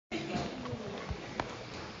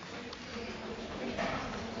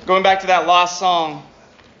Going back to that last song.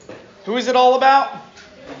 Who is it all about?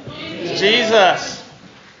 Jesus.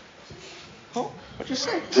 Oh, what'd you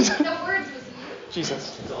say? The words was you.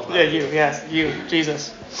 Jesus. Yeah, you. Yes, you.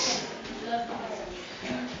 Jesus.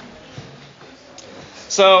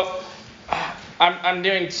 So, I'm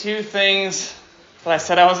doing two things that I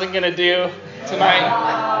said I wasn't going to do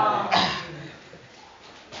tonight.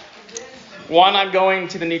 One, I'm going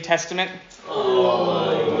to the New Testament.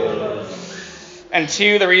 And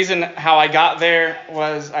two, the reason how I got there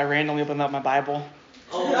was I randomly opened up my Bible.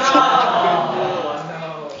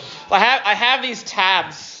 I have these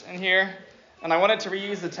tabs in here, and I wanted to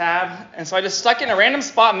reuse the tab, and so I just stuck it in a random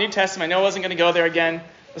spot in the New Testament. I knew I wasn't going to go there again.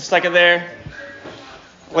 Just stuck it there.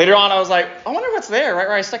 Later on, I was like, I wonder what's there, right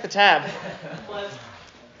where I stuck the tab.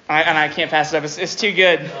 And I can't pass it up. It's too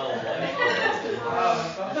good.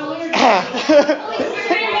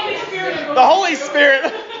 The Holy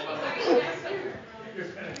Spirit.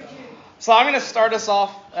 So I'm going to start us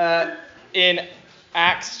off in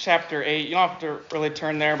Acts chapter 8. You don't have to really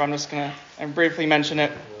turn there, but I'm just going to briefly mention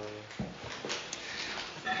it.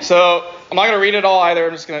 So I'm not going to read it all either.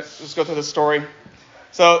 I'm just going to go through the story.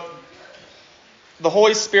 So the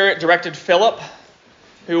Holy Spirit directed Philip,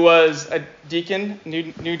 who was a deacon,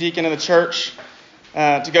 new deacon in the church,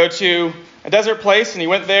 to go to a desert place. And he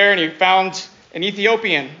went there and he found an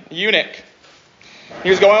Ethiopian, a eunuch. He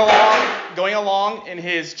was going along in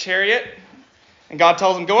his chariot, and God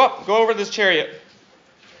tells him, go over this chariot.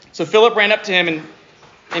 So Philip ran up to him,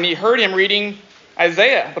 and he heard him reading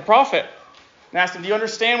Isaiah, the prophet, and asked him, do you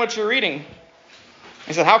understand what you're reading?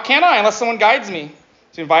 He said, how can I unless someone guides me?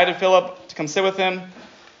 So he invited Philip to come sit with him.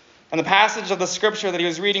 And the passage of the scripture that he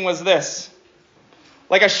was reading was this: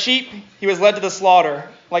 like a sheep, he was led to the slaughter.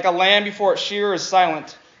 Like a lamb before its shearer is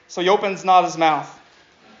silent, so he opens not his mouth.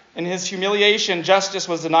 In his humiliation, justice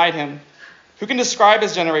was denied him. Who can describe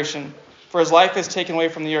his generation? For his life is taken away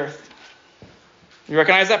from the earth. You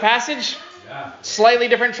recognize that passage? Yeah. Slightly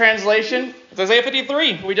different translation. It's Isaiah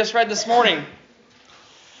 53, we just read this morning.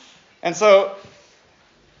 And so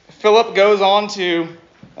Philip goes on to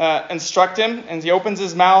instruct him, and he opens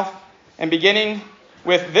his mouth. And beginning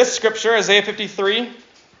with this scripture, Isaiah 53,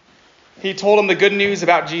 he told him the good news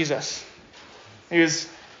about Jesus. He was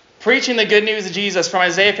preaching the good news of Jesus from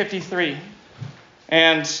Isaiah 53.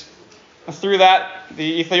 And through that,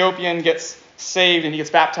 the Ethiopian gets saved and he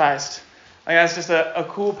gets baptized. I think that's just a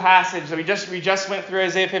cool passage that we just went through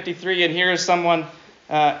Isaiah 53, and here is someone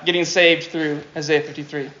getting saved through Isaiah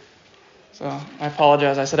 53. So I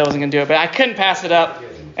apologize. I said I wasn't going to do it, but I couldn't pass it up.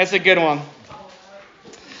 It's a good one.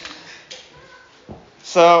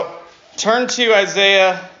 So turn to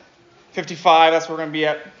Isaiah 55. That's where we're going to be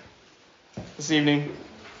at this evening.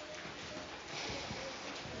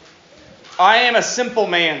 I am a simple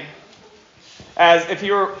man. As if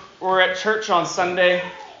you were at church on Sunday,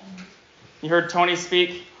 you heard Tony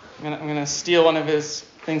speak. I'm going to steal one of his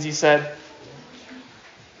things he said.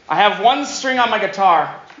 I have one string on my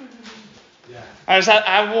guitar. I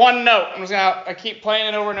have one note. I keep playing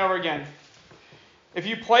it over and over again. If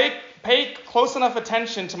you pay close enough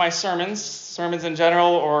attention to my sermons in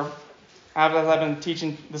general, or as I've been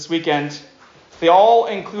teaching this weekend, they all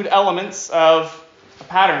include elements of a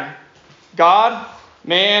pattern: God,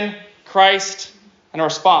 man, Christ, and a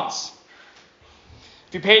response.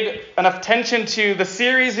 If you paid enough attention to the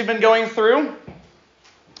series we've been going through,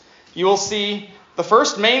 you will see the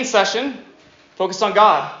first main session focused on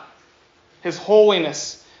God, His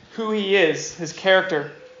holiness, who He is, His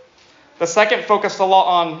character. The second focused a lot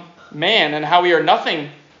on man and how we are nothing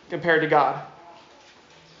compared to God.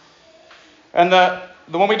 And the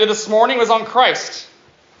one we did this morning was on Christ.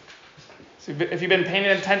 So if you've been paying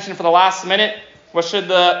attention for the last minute, what should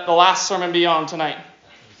the last sermon be on tonight?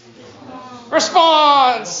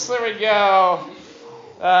 Response! There we go.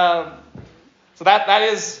 So that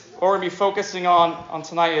is what we're going to be focusing on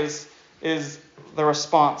tonight is the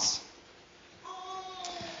response.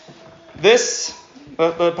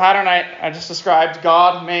 The pattern I just described,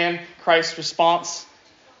 God, man, Christ, response,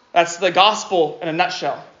 that's the gospel in a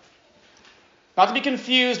nutshell. Not to be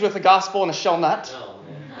confused with the gospel in a shell nut.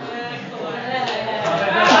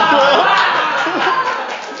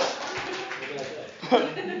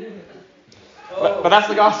 But that's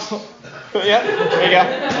the gospel. Yeah, there you go.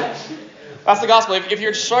 That's the gospel. If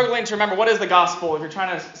you're struggling to remember what is the gospel, if you're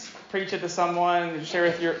trying to preach it to someone, share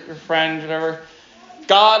with your friend, whatever,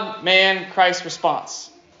 God, man, Christ, response.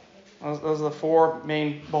 Those are the four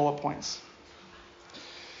main bullet points.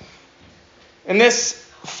 In this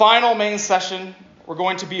final main session, we're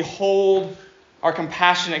going to behold our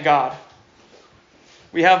compassionate God.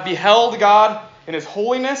 We have beheld God in His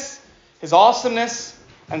holiness, His awesomeness,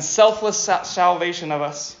 and selfless salvation of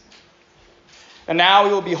us. And now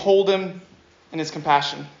we will behold him in his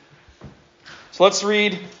compassion. So let's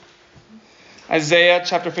read Isaiah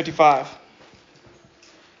chapter 55.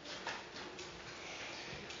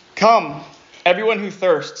 Come, everyone who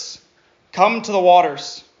thirsts, come to the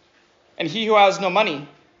waters. And he who has no money,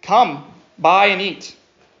 come, buy and eat.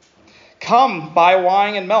 Come, buy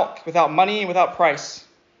wine and milk without money and without price.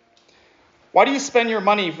 Why do you spend your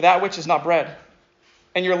money for that which is not bread,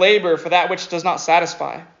 and your labor for that which does not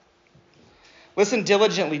satisfy? Listen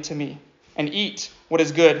diligently to me, and eat what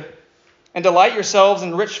is good, and delight yourselves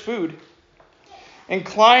in rich food.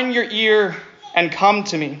 Incline your ear and come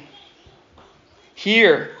to me.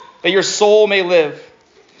 Hear, that your soul may live,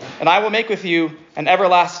 and I will make with you an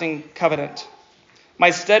everlasting covenant,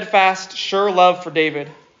 my steadfast, sure love for David.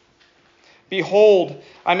 Behold,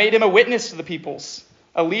 I made him a witness to the peoples,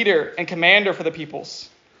 a leader and commander for the peoples.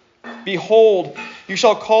 Behold, you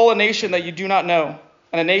shall call a nation that you do not know,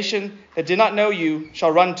 and a nation that did not know you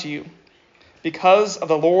shall run to you, because of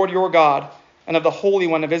the Lord your God and of the Holy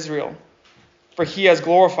One of Israel, for he has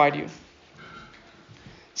glorified you.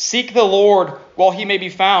 Seek the Lord while he may be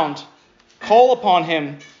found. Call upon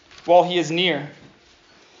him while he is near.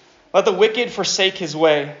 Let the wicked forsake his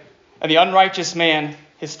way, and the unrighteous man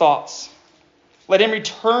his thoughts. Let him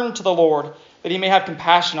return to the Lord, that he may have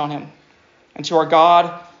compassion on him, and to our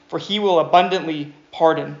God, for he will abundantly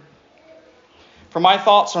pardon. For my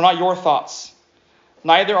thoughts are not your thoughts,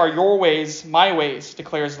 neither are your ways my ways,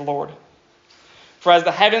 declares the Lord. For as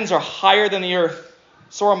the heavens are higher than the earth,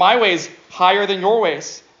 so are my ways higher than your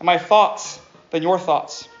ways, and my thoughts than your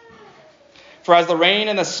thoughts. For as the rain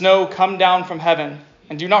and the snow come down from heaven,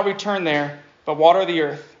 and do not return there, but water the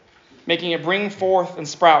earth, making it bring forth and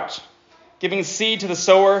sprout, giving seed to the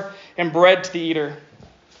sower and bread to the eater,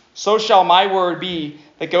 so shall my word be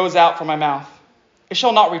that goes out from my mouth. It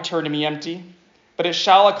shall not return to me empty, but it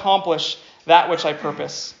shall accomplish that which I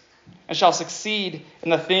purpose, and shall succeed in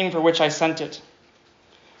the thing for which I sent it.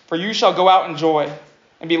 For you shall go out in joy,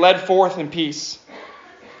 and be led forth in peace.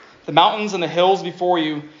 The mountains and the hills before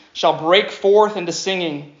you shall break forth into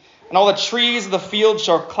singing, and all the trees of the field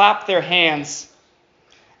shall clap their hands.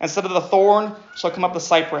 Instead of the thorn shall come up the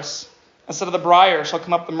cypress, instead of the briar shall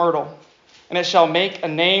come up the myrtle, and it shall make a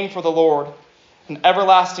name for the Lord, an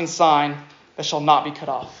everlasting sign that shall not be cut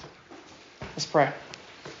off. Let's pray.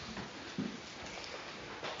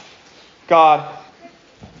 God,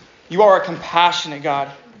 you are a compassionate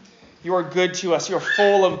God. You are good to us. You are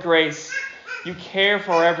full of grace. You care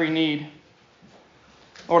for our every need.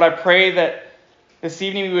 Lord, I pray that this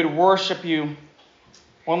evening we would worship you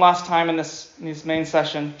one last time in this main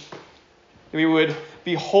session. That we would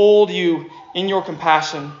behold you in your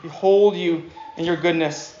compassion. Behold you in your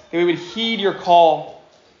goodness. That we would heed your call.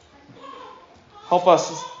 Help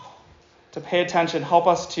us to pay attention. Help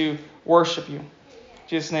us to worship you. In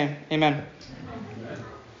Jesus' name, amen.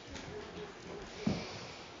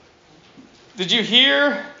 Did you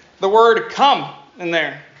hear the word come in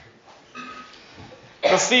there?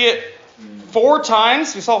 You'll see it 4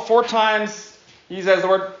 times. We saw it 4 times. He says the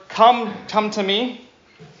word come to me.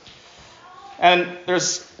 And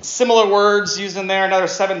there's similar words used in there another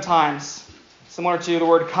 7 times, similar to the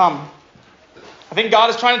word come. I think God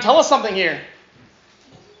is trying to tell us something here.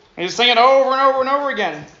 And he's saying it over and over and over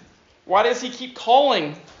again. Why does he keep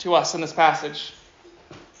calling to us in this passage?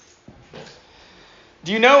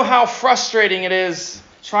 Do you know how frustrating it is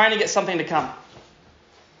trying to get something to come?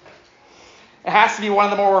 It has to be one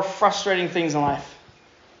of the more frustrating things in life.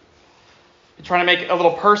 You're trying to make a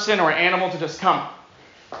little person or an animal to just come.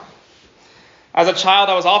 As a child,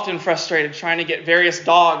 I was often frustrated trying to get various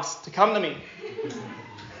dogs to come to me.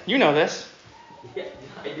 You know this. Yeah,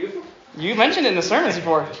 I do. You mentioned it in the sermons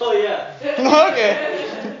before. Oh, yeah.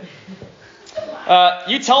 Okay.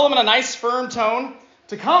 You tell them in a nice, firm tone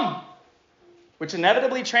to come, which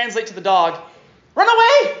inevitably translates to the dog, run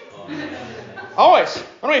away! Always.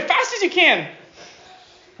 Run away fast as you can.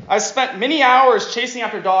 I spent many hours chasing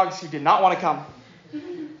after dogs who did not want to come.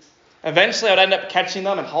 Eventually, I would end up catching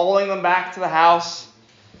them and hauling them back to the house.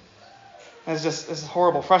 This is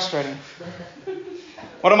horrible, frustrating.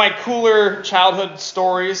 One of my cooler childhood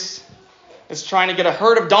stories is trying to get a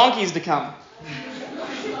herd of donkeys to come.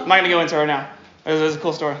 I'm not going to go into it right now. It was a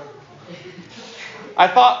cool story. I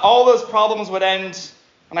thought all those problems would end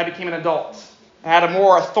when I became an adult. I had a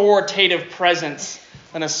more authoritative presence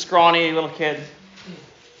than a scrawny little kid.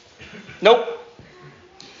 Nope.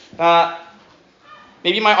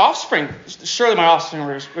 Maybe my offspring. Surely my offspring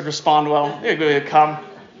would respond well. They would come.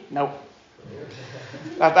 Nope.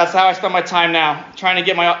 That's how I spend my time now, trying to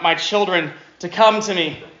get my children to come to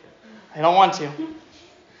me. They don't want to.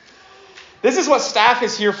 This is what staff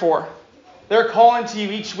is here for. They're calling to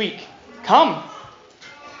you each week. Come.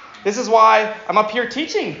 This is why I'm up here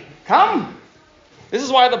teaching. Come. This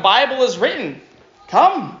is why the Bible is written.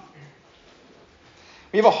 Come.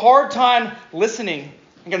 We have a hard time listening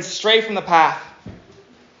and can stray from the path.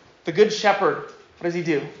 The Good Shepherd, what does he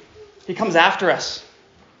do? He comes after us.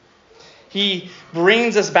 He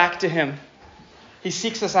brings us back to him. He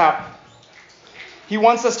seeks us out. He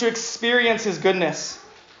wants us to experience his goodness.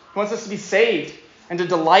 He wants us to be saved and to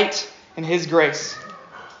delight in his grace.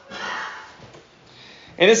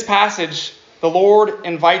 In this passage, the Lord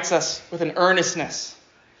invites us with an earnestness.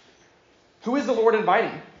 Who is the Lord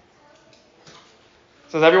inviting?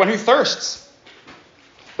 It says everyone who thirsts.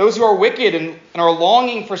 Those who are wicked and are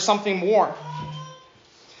longing for something more.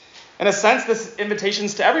 In a sense, this invitation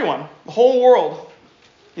is to everyone, the whole world.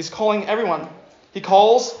 He's calling everyone. He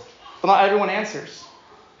calls, but not everyone answers.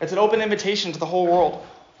 It's an open invitation to the whole world.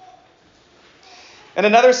 In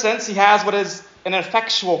another sense, he has what is an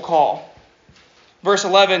effectual call. Verse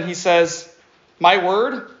 11, he says, "My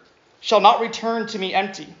word shall not return to me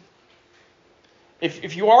empty."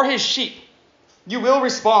 If you are his sheep, you will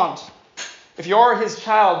respond. If you are his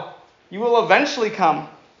child, you will eventually come.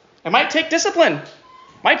 It might take discipline.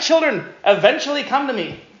 My children eventually come to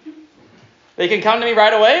me. They can come to me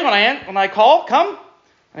right away when I call, come.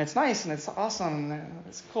 And it's nice and it's awesome and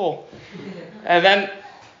it's cool. And then,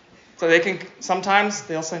 so sometimes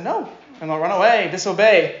they'll say no. And they'll run away,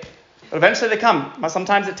 disobey. But eventually they come. But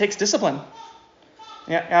sometimes it takes discipline.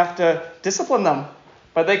 You have to discipline them.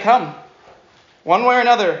 But they come. One way or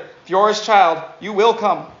another, if you're his child, you will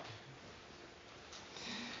come.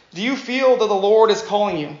 Do you feel that the Lord is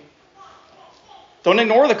calling you? Don't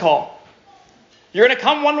ignore the call. You're going to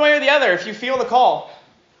come one way or the other if you feel the call.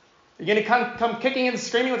 You're going to come kicking and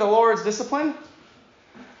screaming with the Lord's discipline? Or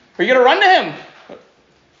are you going to run to him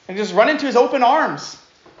and just run into his open arms?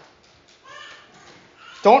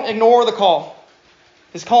 Don't ignore the call.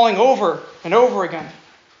 He's calling over and over again.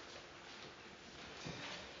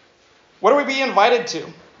 What are we being invited to?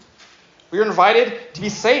 We are invited to be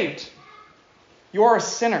saved. You are a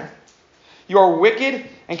sinner. You are wicked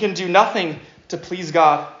and can do nothing to please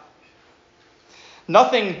God.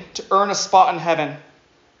 Nothing to earn a spot in heaven.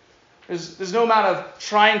 There's no amount of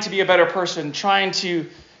trying to be a better person, trying to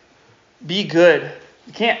be good.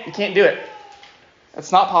 You can't do it.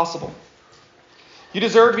 That's not possible. You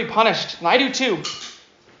deserve to be punished, and I do too.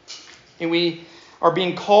 And we are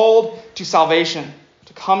being called to salvation,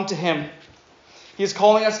 to come to him. He is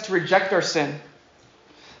calling us to reject our sin,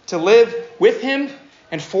 to live with him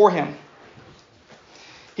and for him.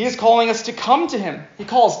 He is calling us to come to him. He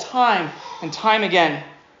calls time and time again.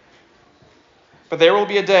 But there will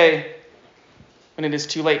be a day when it is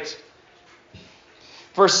too late.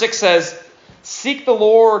 Verse 6 says, "Seek the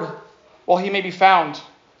Lord while he may be found.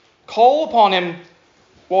 Call upon him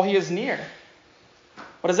while he is near."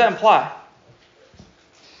 What does that imply?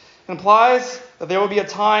 It implies that there will be a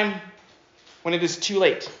time when it is too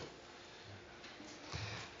late.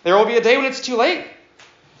 There will be a day when it's too late,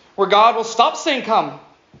 where God will stop saying, "Come."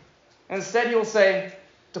 And instead he will say,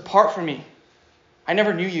 "Depart from me. I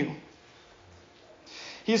never knew you."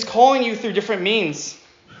 He's calling you through different means.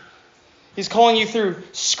 He's calling you through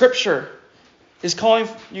Scripture. He's calling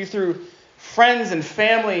you through friends and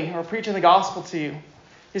family who are preaching the gospel to you.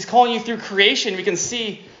 He's calling you through creation. We can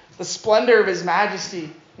see the splendor of his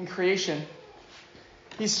majesty in creation.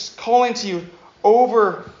 He's calling to you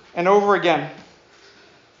over and over again.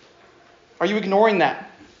 Are you ignoring that?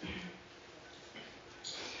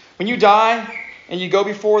 When you die and you go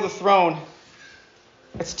before the throne,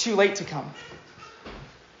 it's too late to come.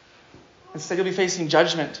 Instead, you'll be facing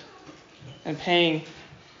judgment and paying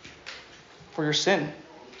for your sin.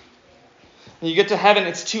 When you get to heaven,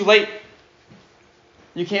 it's too late.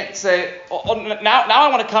 You can't say, now I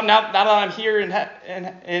want to come, now that I'm here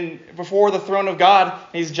in before the throne of God, and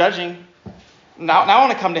he's judging. Now I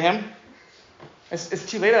want to come to him. It's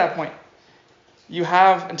too late at that point. You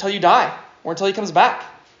have until you die, or until he comes back.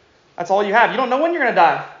 That's all you have. You don't know when you're going to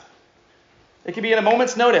die. It could be at a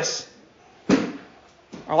moment's notice.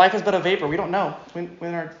 Our life is but a vapor. We don't know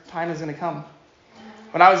when our time is going to come.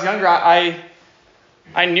 When I was younger,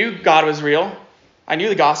 I knew God was real. I knew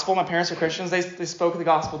the gospel. My parents are Christians. They spoke the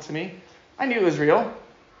gospel to me. I knew it was real.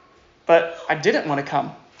 But I didn't want to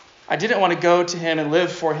come. I didn't want to go to him and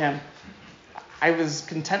live for him. I was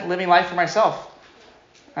content living life for myself.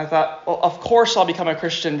 I thought, well, of course I'll become a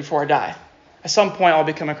Christian before I die. At some point, I'll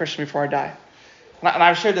become a Christian before I die. And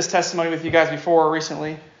I've shared this testimony with you guys before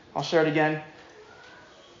recently. I'll share it again.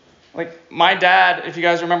 Like my dad, if you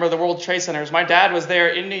guys remember the World Trade Centers, my dad was there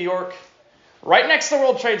in New York, right next to the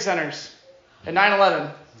World Trade Centers. at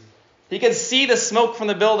 9/11. He could see the smoke from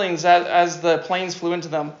the buildings as the planes flew into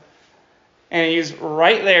them. And he was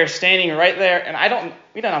right there, standing right there. And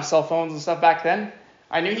we didn't have cell phones and stuff back then.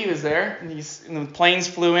 I knew he was there. And the planes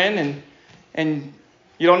flew in, and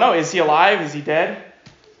you don't know, is he alive? Is he dead?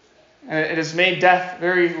 And it has made death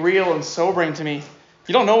very real and sobering to me.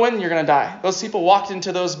 You don't know when you're going to die. Those people walked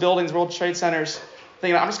into those buildings, World Trade Centers,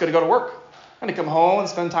 thinking, I'm just going to go to work. I'm going to come home and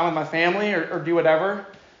spend time with my family or do whatever.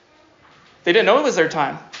 They didn't know it was their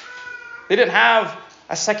time. They didn't have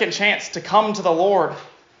a second chance to come to the Lord.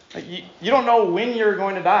 Like, you don't know when you're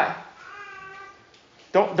going to die.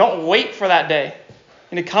 Don't wait for that day.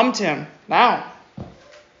 You need to come to Him now.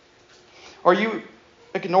 Are you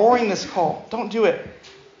ignoring this call? Don't do it.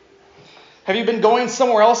 Have you been going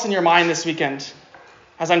somewhere else in your mind this weekend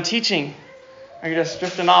as I'm teaching? Are you just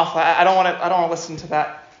drifting off? I don't want to listen to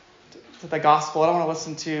the gospel. I don't want to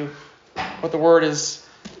listen to what the word is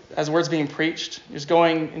as the word's being preached. You're just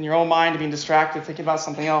going in your own mind and being distracted, thinking about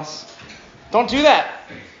something else. Don't do that.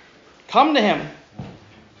 Come to Him.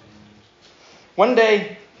 One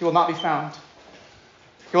day He will not be found.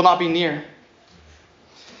 He will not be near.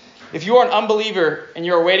 If you are an unbeliever and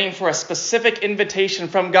you are waiting for a specific invitation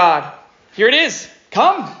from God, here it is.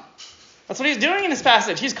 Come. That's what He's doing in this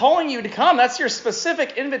passage. He's calling you to come. That's your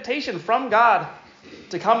specific invitation from God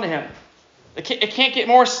to come to Him. It can't get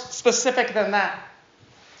more specific than that.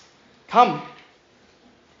 Come.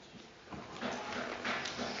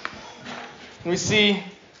 And we see,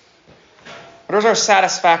 what is our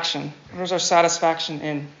satisfaction? What is our satisfaction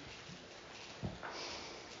in?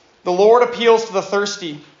 The Lord appeals to the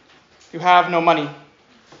thirsty who have no money.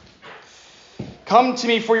 Come to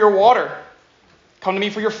me for your water. Come to me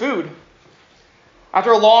for your food.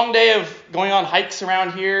 After a long day of going on hikes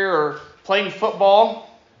around here or playing football,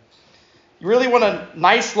 you really want a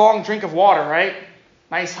nice long drink of water, right?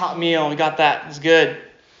 Nice hot meal. We got that. It's good.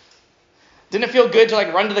 Didn't it feel good to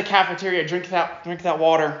run to the cafeteria, drink that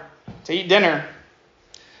water, to eat dinner?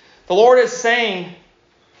 The Lord is saying,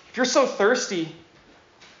 if you're so thirsty,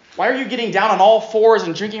 why are you getting down on all fours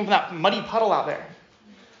and drinking from that muddy puddle out there?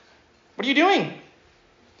 What are you doing?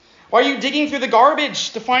 Why are you digging through the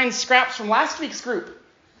garbage to find scraps from last week's group?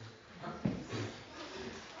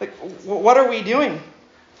 What are we doing?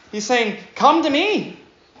 He's saying, come to me.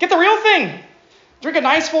 Get the real thing. Drink a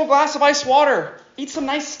nice full glass of ice water. Eat some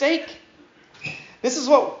nice steak. This is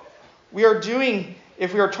what we are doing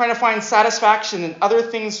if we are trying to find satisfaction in other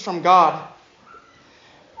things from God.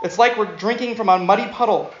 It's like we're drinking from a muddy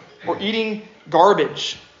puddle or eating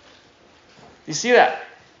garbage. You see that?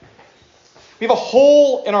 We have a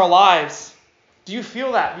hole in our lives. Do you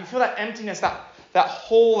feel that? Do you feel that emptiness, that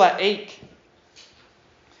hole, that ache?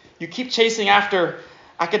 You keep chasing after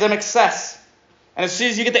academic success. And as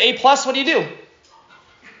soon as you get the A+, what do?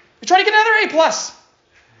 You try to get another A+.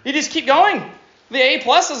 You just keep going. The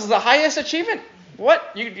A+ is the highest achievement.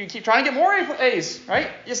 What? You keep trying to get more A's, right?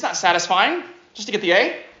 It's not satisfying just to get the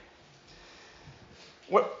A.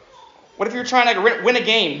 What if you're trying to win a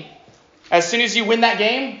game? As soon as you win that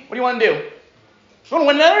game, what do you want to do? You want to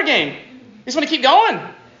win another game. You just want to keep going.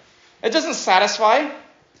 It doesn't satisfy.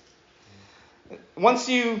 If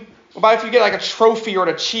you get a trophy or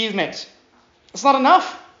an achievement, it's not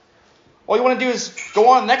enough. All you want to do is go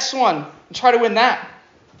on to the next one and try to win that.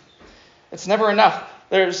 It's never enough.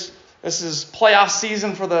 This is playoff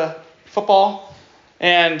season for the football,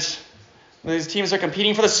 and these teams are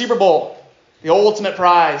competing for the Super Bowl, the ultimate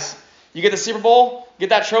prize. You get the Super Bowl, get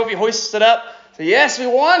that trophy, hoist it up, say, yes, we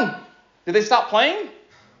won. Did they stop playing?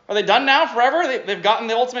 Are they done now forever? They've gotten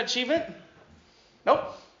the ultimate achievement? Nope.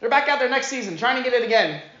 They're back out there next season trying to get it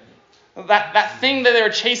again. That thing that they're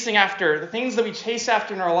chasing after, the things that we chase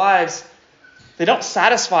after in our lives, they don't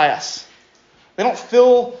satisfy us. They don't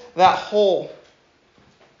fill that hole.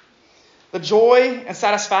 The joy and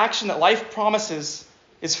satisfaction that life promises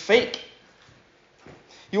is fake.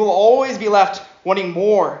 You will always be left wanting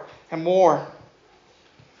more and more.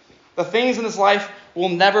 The things in this life will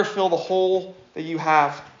never fill the hole that you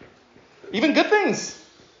have. Even good things,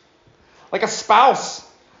 like a spouse,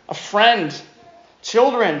 a friend,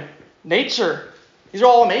 children, nature. These are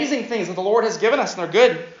all amazing things that the Lord has given us, and they're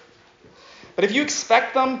good. But if you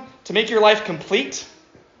expect them to make your life complete,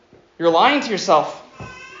 you're lying to yourself.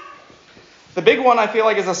 The big one, I feel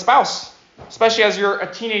like, is a spouse, especially as you're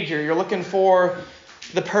a teenager. You're looking for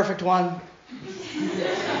the perfect one.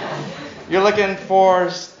 You're looking for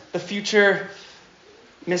the future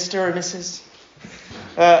Mr. or Mrs.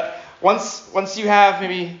 Once you have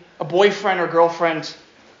maybe a boyfriend or girlfriend,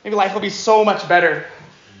 maybe life will be so much better.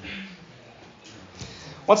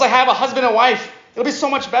 Once I have a husband and wife, it'll be so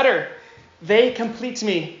much better. They complete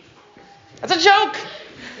me. That's a joke.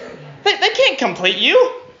 They can't complete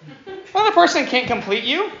you. Another person can't complete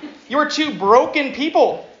you. You are two broken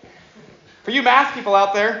people. For you math people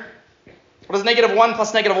out there, what is -1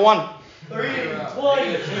 plus -1?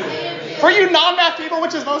 3. For you non-math people,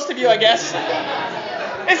 which is most of you, I guess,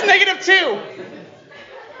 it's -2.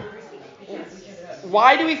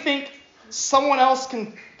 Why do we think someone else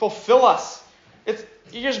can fulfill us?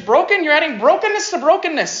 You're just broken. You're adding brokenness to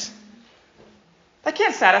brokenness. That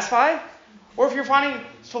can't satisfy. Or if you're finding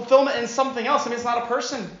fulfillment in something else, it's not a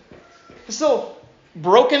person. It's still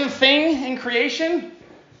broken thing in creation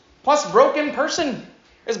plus broken person.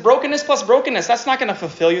 It's brokenness plus brokenness. That's not going to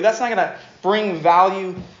fulfill you. That's not going to bring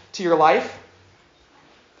value to your life.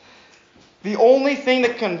 The only thing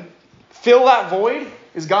that can fill that void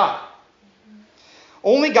is God.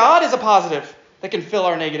 Only God is a positive that can fill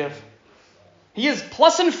our negative. He is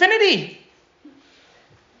plus infinity.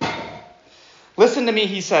 Listen to me,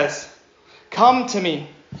 he says. Come to me.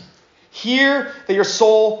 Hear that your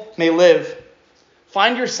soul may live.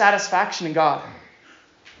 Find your satisfaction in God.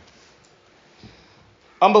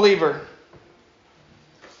 Unbeliever.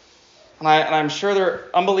 And I'm sure there are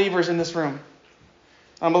unbelievers in this room.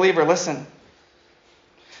 Unbeliever, listen.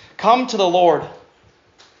 Come to the Lord.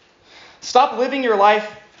 Stop living your life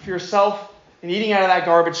for yourself and eating out of that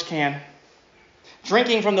garbage can.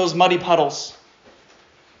 Drinking from those muddy puddles.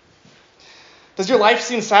 Does your life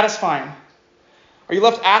seem satisfying? Are you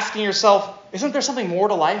left asking yourself, isn't there something more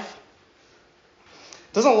to life?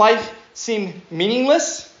 Doesn't life seem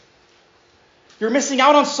meaningless? You're missing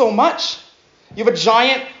out on so much. You have a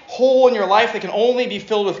giant hole in your life that can only be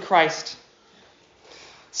filled with Christ.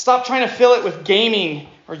 Stop trying to fill it with gaming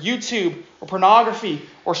or YouTube or pornography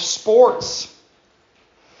or sports,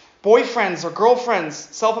 boyfriends or girlfriends,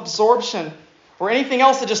 self-absorption, or anything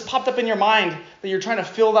else that just popped up in your mind that you're trying to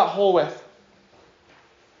fill that hole with.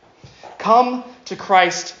 Come to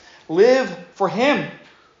Christ. Live for Him.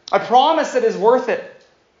 I promise it is worth it.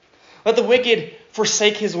 Let the wicked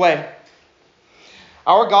forsake his way.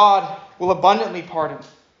 Our God will abundantly pardon.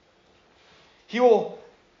 He will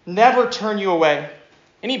never turn you away.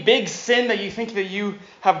 Any big sin that you think that you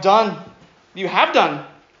have done,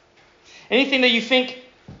 anything that you think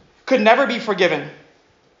could never be forgiven,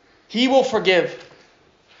 He will forgive.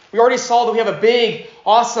 We already saw that we have a big,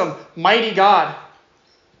 awesome, mighty God.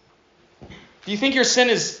 Do you think your sin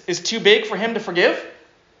is too big for Him to forgive?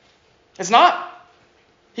 It's not.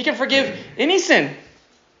 He can forgive any sin.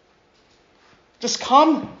 Just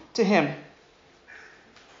come to Him.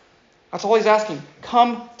 That's all He's asking.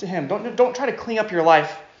 Come to Him. Don't try to clean up your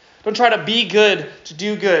life. Don't try to be good to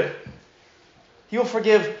do good. He will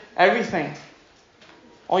forgive everything.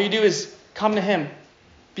 All you do is come to Him.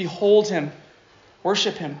 Behold Him.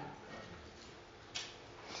 Worship Him.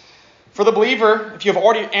 For the believer, if you have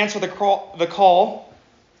already answered the call,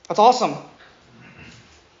 that's awesome.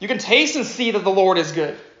 You can taste and see that the Lord is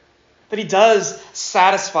good, that He does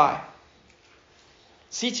satisfy.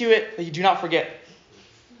 See to it that you do not forget.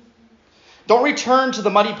 Don't return to the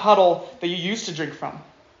muddy puddle that you used to drink from.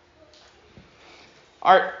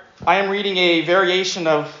 I am reading a variation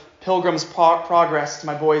of Pilgrim's Progress to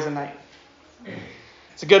my boys at night.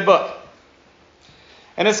 It's a good book.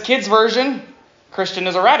 In this kid's version, Christian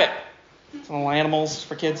is a rabbit. Some little animals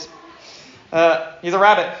for kids. He's a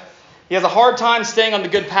rabbit. He has a hard time staying on the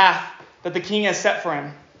good path that the King has set for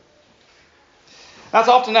him. That's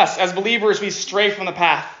often us. As believers, we stray from the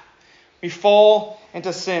path. We fall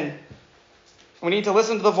into sin. We need to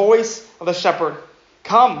listen to the voice of the shepherd.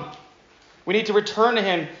 Come. We need to return to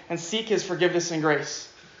Him and seek His forgiveness and grace.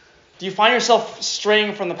 Do you find yourself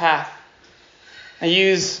straying from the path? I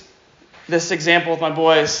use this example with my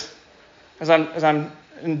boys as I'm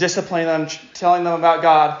disciplining them, telling them about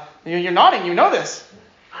God. You're nodding. You know this.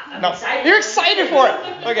 I'm no, excited. You're excited for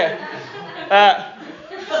it. Okay.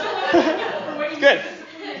 Good.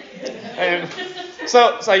 And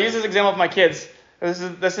so I use this example with my kids.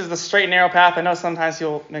 This is the straight and narrow path. I know sometimes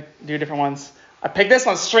you'll do different ones. I picked this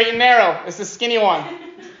one, straight and narrow. It's the skinny one.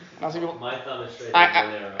 My thumb is straight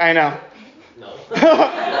and narrow. I know. No.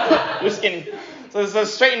 You're skinny. So this is a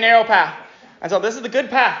straight and narrow path. And so this is the good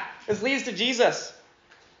path. This leads to Jesus.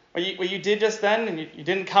 What you did just then, and you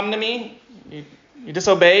didn't come to me, you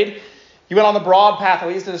disobeyed. You went on the broad path that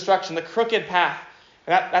leads to destruction, the crooked path.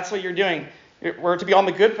 That's what you're doing. We're to be on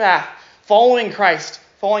the good path, following Christ,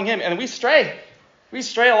 following Him. And we stray. We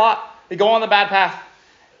stray a lot. We go on the bad path.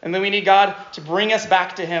 And then we need God to bring us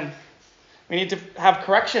back to Him. We need to have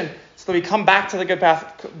correction so that we come back to the good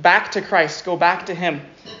path, back to Christ, go back to Him.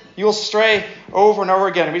 You will stray over and over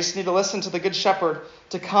again. We just need to listen to the Good Shepherd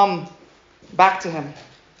to come back to Him.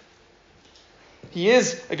 He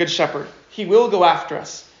is a good shepherd. He will go after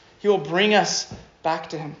us. He will bring us back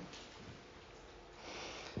to him.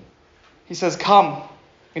 He says, come.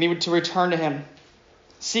 We need to return to him.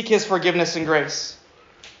 Seek his forgiveness and grace.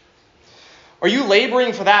 Are you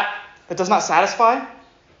laboring for that does not satisfy?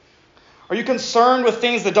 Are you concerned with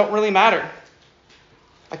things that don't really matter?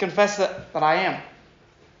 I confess that I am.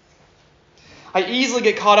 I easily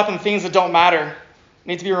get caught up in things that don't matter. I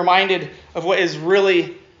need to be reminded of what is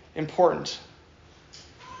really important.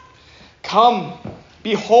 Come,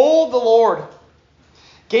 behold the Lord.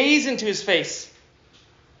 Gaze into his face.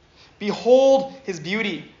 Behold his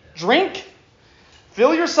beauty. Drink.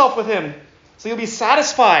 Fill yourself with him so you'll be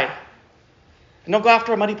satisfied. And don't go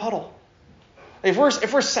after a muddy puddle. If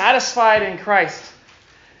we're satisfied in Christ,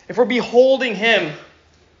 if we're beholding him, and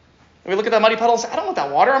we look at that muddy puddle and say, I don't want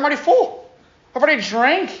that water. I'm already full. I've already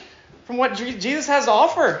drank from what Jesus has to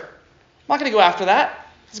offer. I'm not going to go after that.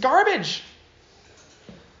 It's garbage.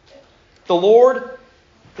 The Lord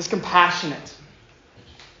is compassionate.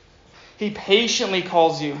 He patiently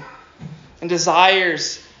calls you and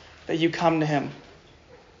desires that you come to him.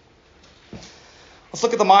 Let's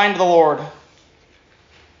look at the mind of the Lord.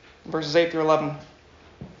 Verses 8 through 11.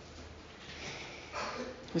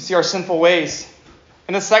 We see our sinful ways.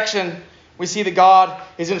 In this section, we see that God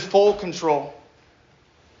is in full control.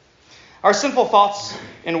 Our sinful thoughts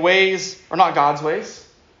and ways are not God's ways.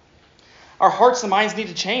 Our hearts and minds need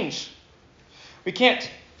to change. We can't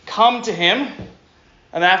come to him,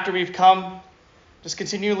 and after we've come, just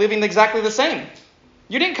continue living exactly the same.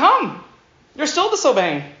 You didn't come. You're still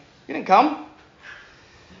disobeying. You didn't come.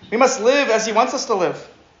 We must live as he wants us to live.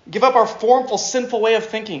 Give up our formful, sinful way of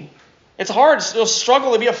thinking. It's hard. It'll struggle.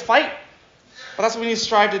 It'll be a fight. But that's what we need to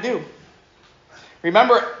strive to do.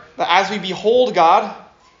 Remember that as we behold God,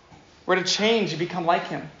 we're to change and become like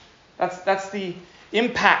him. That's the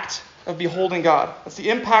impact of beholding God. That's the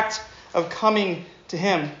impact of coming to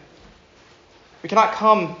him. We cannot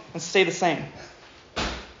come and stay the same.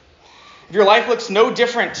 If your life looks no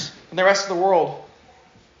different than the rest of the world,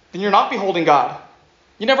 then you're not beholding God.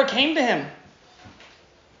 You never came to him.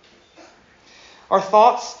 Our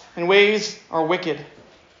thoughts and ways are wicked.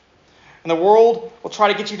 And the world will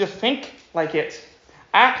try to get you to think like it,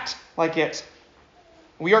 act like it.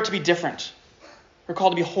 We are to be different. We're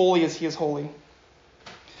called to be holy as he is holy.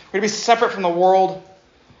 We're to be separate from the world.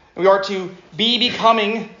 And we are to be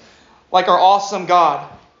becoming like our awesome God.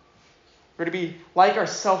 We're to be like our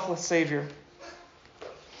selfless Savior.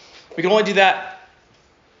 We can only do that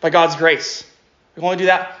by God's grace. We can only do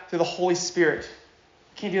that through the Holy Spirit.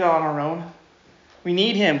 We can't do that on our own. We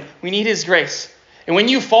need him. We need his grace. And when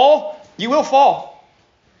you fall, you will fall.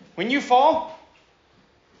 When you fall,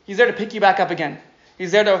 he's there to pick you back up again.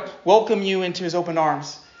 He's there to welcome you into his open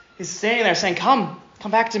arms. He's standing there saying, come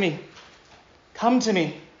back to me. Come to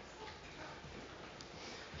me.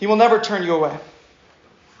 He will never turn you away. And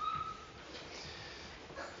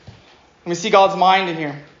we see God's mind in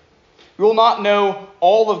here. We will not know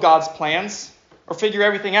all of God's plans or figure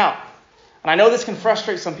everything out. And I know this can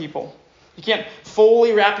frustrate some people. You can't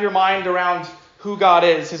fully wrap your mind around who God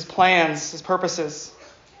is, his plans, his purposes.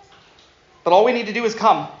 But all we need to do is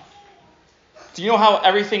come. Do you know how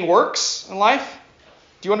everything works in life?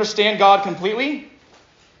 Do you understand God completely?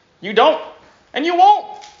 You don't, and you won't.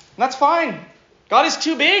 And that's fine. God is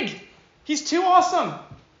too big. He's too awesome.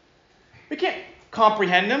 We can't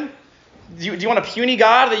comprehend him. Do you want a puny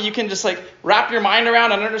God that you can just wrap your mind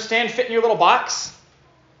around and understand, fit in your little box?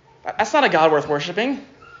 That's not a God worth worshiping.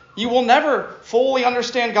 You will never fully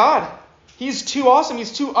understand God. He's too awesome.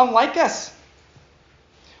 He's too unlike us.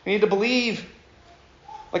 We need to believe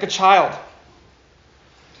like a child.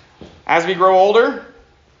 As we grow older,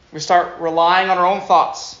 we start relying on our own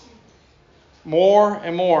thoughts more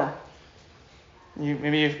and more.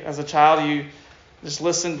 Maybe as a child, you just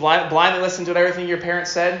blindly listen to everything your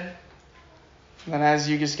parents said. And then as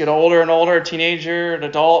you just get older and older, a teenager, an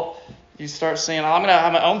adult, you start saying, I'm going to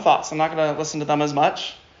have my own thoughts. I'm not going to listen to them as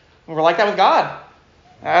much. And we're like that with God.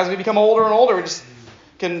 As we become older and older, we just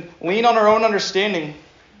can lean on our own understanding.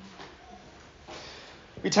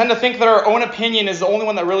 We tend to think that our own opinion is the only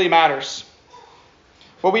one that really matters.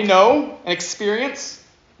 What we know and experience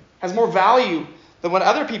has more value than what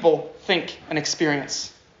other people think and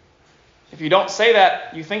experience. If you don't say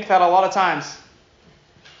that, you think that a lot of times.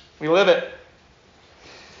 We live it.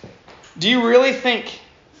 Do you really think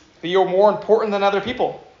that you're more important than other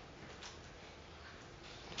people?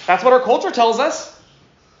 That's what our culture tells us.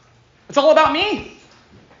 It's all about me.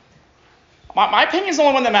 My opinion is the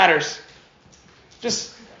only one that matters.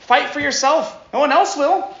 Just fight for yourself. No one else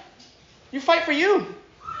will. You fight for you.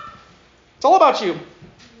 It's all about you.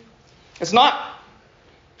 It's not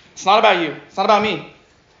It's not about you. It's not about me.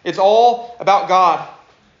 It's all about God.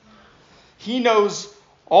 He knows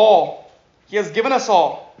all. He has given us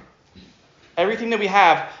all. Everything that we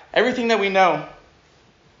have, everything that we know.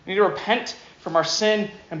 We need to repent from our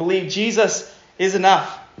sin and believe Jesus is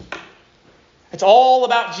enough. It's all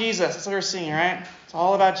about Jesus. That's what we're seeing, right? It's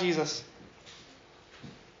all about Jesus.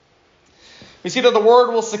 We see that the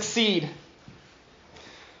word will succeed.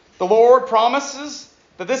 The Lord promises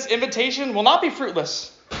that this invitation will not be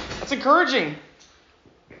fruitless. That's encouraging.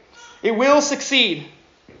 It will succeed.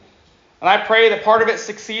 And I pray that part of it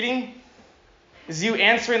succeeding is you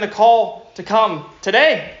answering the call to come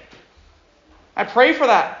today. I pray for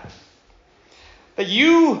that. That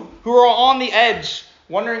you who are on the edge,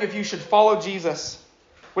 wondering if you should follow Jesus,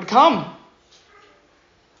 would come.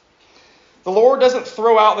 The Lord doesn't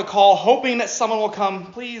throw out the call hoping that someone will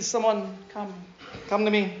come. Please, someone, come. Come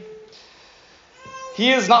to me.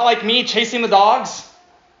 He is not like me chasing the dogs.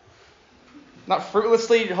 Not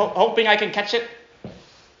fruitlessly hoping I can catch it.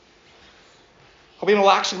 Hoping it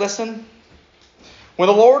will actually listen. When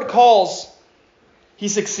the Lord calls, He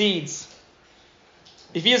succeeds.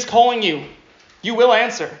 If He is calling you, you will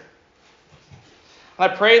answer.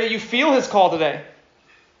 And I pray that you feel His call today.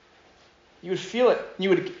 You would feel it. You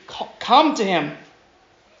would come to Him.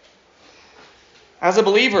 As a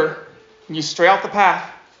believer, when you stray off the path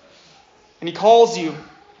and He calls you,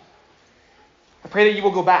 I pray that you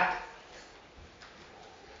will go back.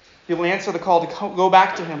 You will answer the call to go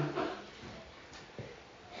back to Him.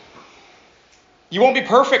 You won't be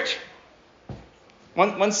perfect.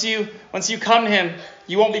 Once you come to Him,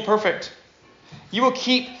 you won't be perfect. You will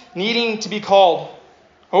keep needing to be called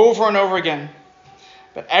over and over again.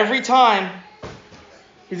 But every time,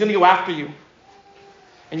 He's going to go after you.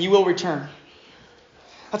 And you will return.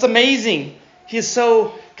 That's amazing. He is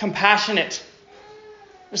so compassionate.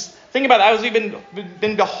 Just think about that. As we've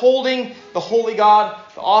been beholding the holy God,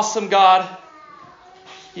 the awesome God.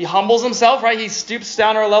 He humbles Himself, right? He stoops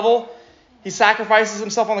down to our level. He sacrifices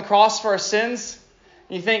Himself on the cross for our sins.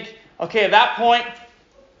 And you think, okay, at that point,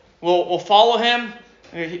 we'll follow Him.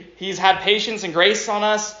 He's had patience and grace on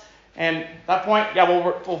us. And at that point,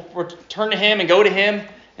 we'll return to Him and go to Him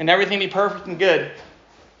and everything be perfect and good.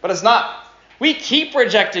 But it's not. We keep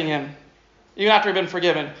rejecting Him, even after we've been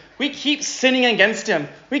forgiven. We keep sinning against Him.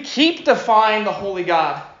 We keep defying the holy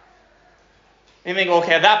God. And you think,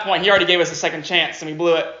 okay, at that point, He already gave us a second chance and we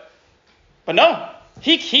blew it. But no,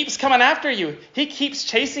 He keeps coming after you. He keeps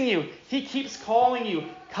chasing you. He keeps calling you.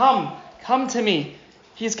 Come to me.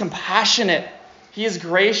 He is compassionate. He is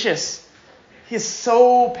gracious. He is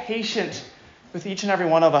so patient with each and every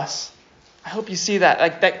one of us. I hope you see that.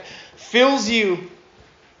 Like that fills you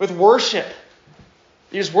with worship.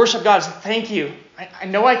 You just worship God. Just thank you. I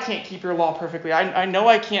know I can't keep your law perfectly. I know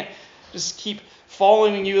I can't just keep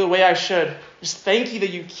following you the way I should. Just thank you that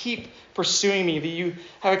you keep pursuing me, that you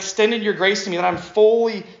have extended your grace to me, that I'm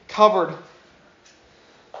fully covered.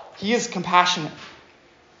 He is compassionate.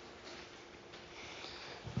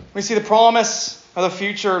 We see the promise of the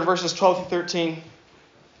future in verses 12 through 13.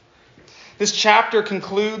 This chapter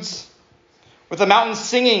concludes with the mountains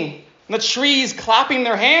singing and the trees clapping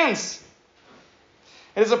their hands.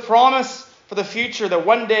 It is a promise for the future that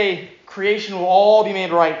one day creation will all be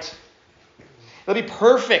made right. It'll be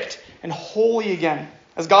perfect and holy again,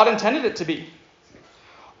 as God intended it to be.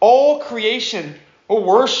 All creation will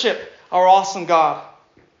worship our awesome God.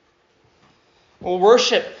 Will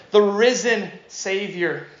worship the risen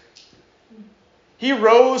Savior. He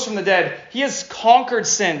rose from the dead. He has conquered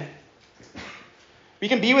sin. We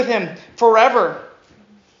can be with Him forever,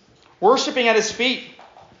 worshiping at His feet.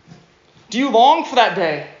 Do you long for that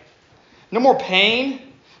day? No more pain,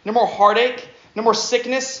 no more heartache, no more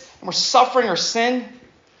sickness, no more suffering or sin.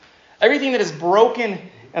 Everything that is broken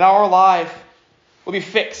in our life will be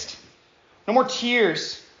fixed. No more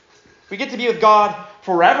tears. We get to be with God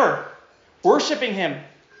forever, worshiping Him,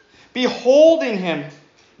 beholding Him.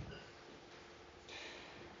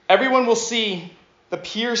 Everyone will see the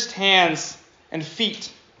pierced hands and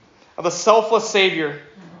feet of the selfless Savior.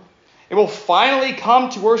 It will finally come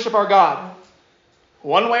to worship our God,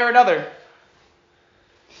 one way or another.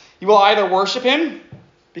 You will either worship Him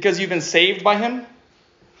because you've been saved by Him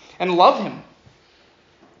and love Him,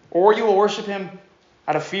 or you will worship Him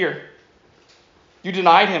out of fear. You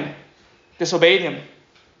denied Him, disobeyed Him,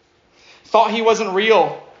 thought He wasn't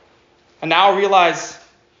real, and now realize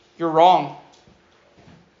you're wrong.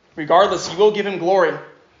 Regardless, you will give Him glory,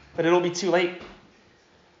 but it'll be too late.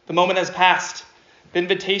 The moment has passed. The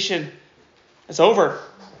invitation is over.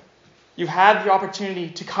 You've had the opportunity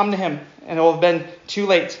to come to Him, and it will have been too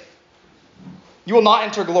late. You will not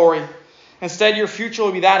enter glory Instead, your future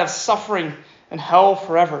will be that of suffering and hell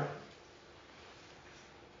forever.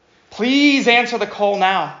 Please answer the call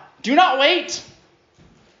now. Do not wait.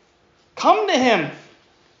 Come to him.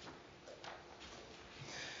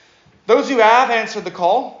 Those who have answered the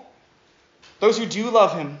call, those who do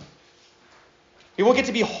love him, we will get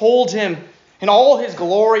to behold him in all his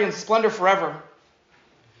glory and splendor forever.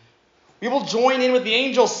 We will join in with the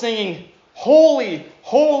angels singing, "Holy,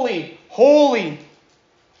 holy, holy."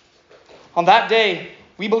 On that day,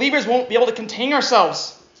 we believers won't be able to contain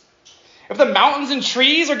ourselves. If the mountains and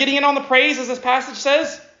trees are getting in on the praise, as this passage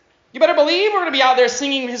says, you better believe we're going to be out there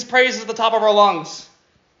singing his praises at the top of our lungs.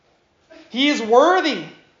 He is worthy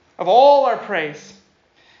of all our praise.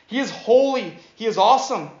 He is holy. He is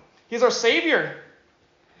awesome. He is our Savior.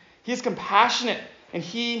 He is compassionate, and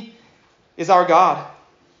he is our God.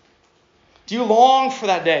 Do you long for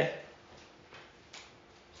that day?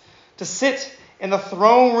 To sit in the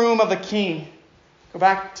throne room of the King. Go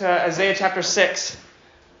back to Isaiah chapter 6.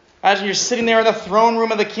 Imagine you're sitting there in the throne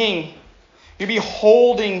room of the King. You're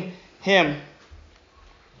beholding him.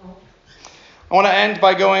 I want to end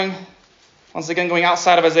by going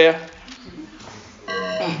outside of Isaiah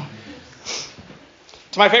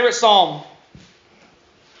to my favorite psalm.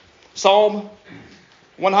 Psalm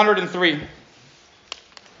 103.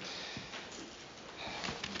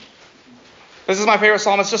 This is my favorite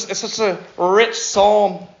psalm. It's such a rich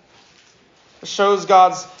psalm. It shows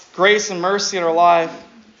God's grace and mercy in our life.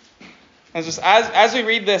 And just as we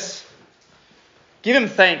read this, give him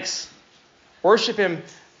thanks. Worship him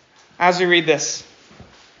as we read this.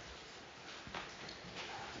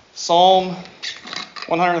 Psalm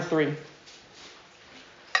 103.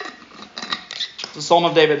 The Psalm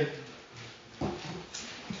of David.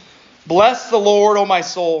 Bless the Lord, O my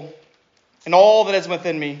soul, and all that is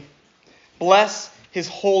within me. Bless his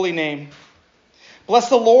holy name. Bless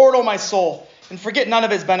the Lord, O my soul, and forget none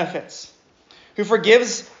of his benefits. Who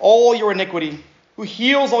forgives all your iniquity, who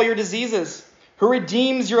heals all your diseases, who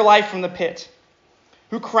redeems your life from the pit,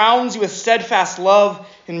 who crowns you with steadfast love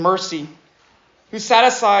and mercy, who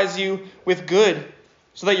satisfies you with good,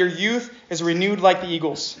 so that your youth is renewed like the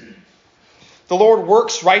eagles. The Lord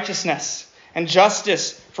works righteousness and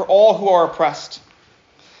justice for all who are oppressed.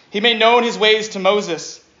 He made known his ways to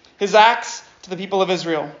Moses, his acts to the people of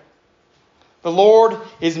Israel. The Lord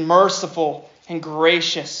is merciful and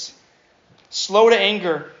gracious, slow to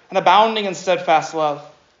anger and abounding in steadfast love.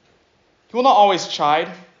 He will not always chide,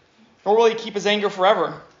 nor will he keep his anger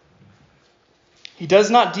forever. He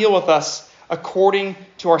does not deal with us according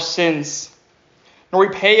to our sins, nor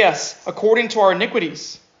repay us according to our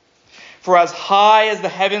iniquities. For as high as the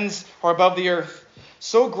heavens are above the earth,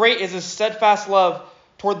 so great is his steadfast love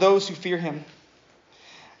toward those who fear him.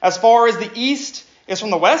 As far as the east is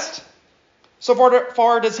from the west, so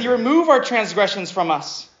far does he remove our transgressions from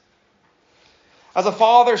us. As a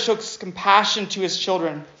father shows compassion to his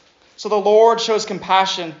children, so the Lord shows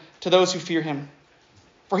compassion to those who fear him.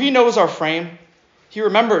 For he knows our frame. He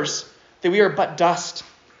remembers that we are but dust.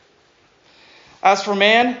 As for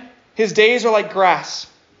man, his days are like grass.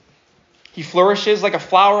 He flourishes like a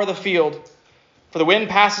flower of the field, for the wind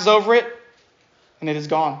passes over it, and it is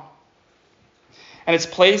gone. And its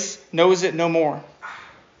place knows it no more.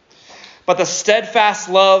 But the steadfast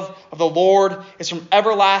love of the Lord is from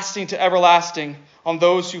everlasting to everlasting on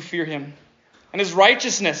those who fear him, and his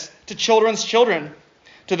righteousness to children's children,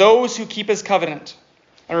 to those who keep his covenant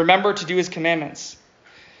and remember to do his commandments.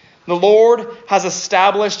 The Lord has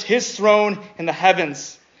established his throne in the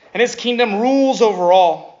heavens, and his kingdom rules over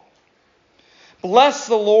all. Bless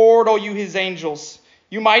the Lord, all you his angels,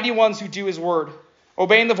 you mighty ones who do his word,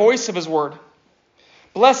 obeying the voice of his word.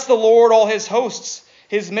 Bless the Lord, all his hosts,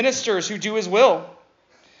 his ministers who do his will.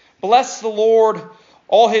 Bless the Lord,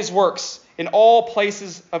 all his works, in all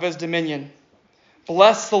places of his dominion.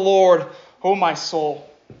 Bless the Lord, O my soul.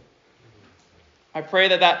 I pray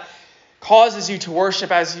that causes you to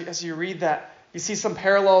worship as you read that. You see some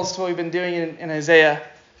parallels to what we've been doing in Isaiah,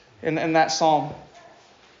 in that psalm.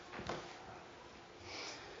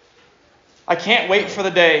 I can't wait for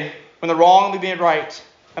the day when the wrong will be made right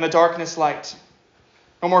and the darkness light.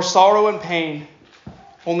 No more sorrow and pain.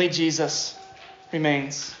 Only Jesus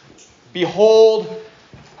remains. Behold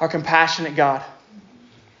our compassionate God.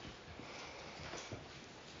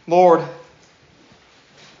 Lord,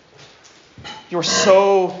 you are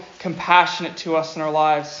so compassionate to us in our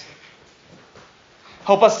lives.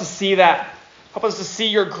 Help us to see that. Help us to see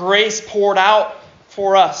your grace poured out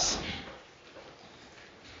for us.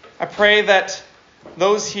 I pray that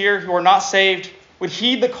those here who are not saved would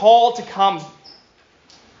heed the call to come.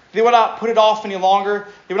 They would not put it off any longer.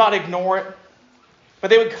 They would not ignore it. but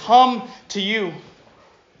they would come to you.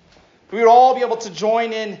 We would all be able to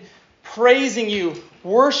join in praising you,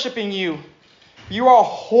 worshiping you. You are a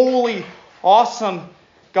holy, awesome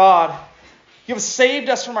God. You have saved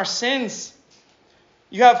us from our sins.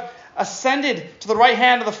 You have ascended to the right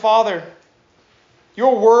hand of the Father.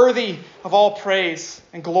 You're worthy of all praise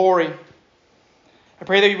and glory. I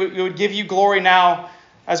pray that we would give you glory now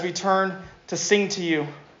as we turn to sing to you,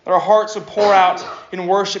 that our hearts would pour out in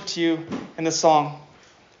worship to you in this song.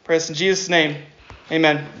 I pray this in Jesus' name.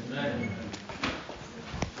 Amen. Amen.